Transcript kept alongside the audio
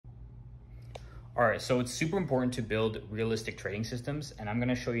All right, so it's super important to build realistic trading systems, and I'm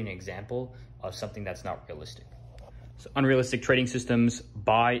gonna show you an example of something that's not realistic. So unrealistic trading systems: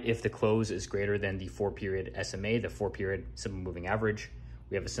 buy if the close is greater than the 4-period SMA, the 4-period simple moving average.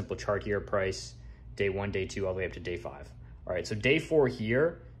 We have a simple chart here, price, day 1, day 2, all the way up to day 5. All right, so day 4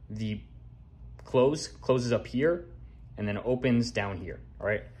 here, the closes up here and then opens down here, all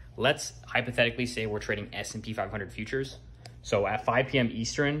right? Let's hypothetically say we're trading S&P 500 futures. So at 5 p.m.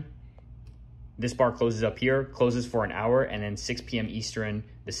 Eastern, this bar closes up here, closes for an hour, and then 6 p.m. Eastern,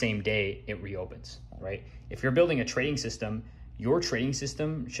 the same day, it reopens, right? If you're building a trading system, your trading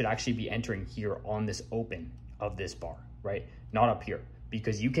system should actually be entering here on this open of this bar, right? Not up here,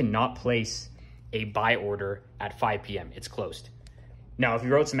 because you cannot place a buy order at 5 p.m. It's closed. Now, if you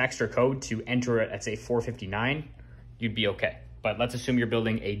wrote some extra code to enter it at say 4:59, you'd be okay. But let's assume you're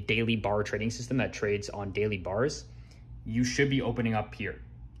building a daily bar trading system that trades on daily bars. You should be opening up here.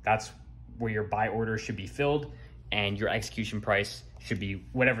 That's where your buy order should be filled, and your execution price should be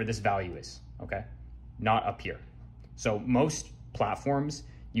whatever this value is, okay? Not up here. So most platforms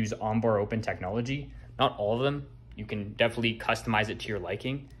use on-bar open technology. Not all of them. You can definitely customize it to your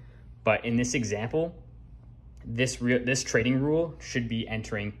liking. But in this example, this trading rule should be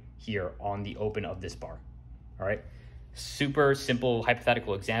entering here on the open of this bar, all right? Super simple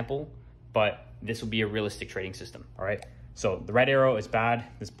hypothetical example, but this will be a realistic trading system, all right? So the red arrow is bad,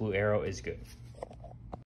 this blue arrow is good.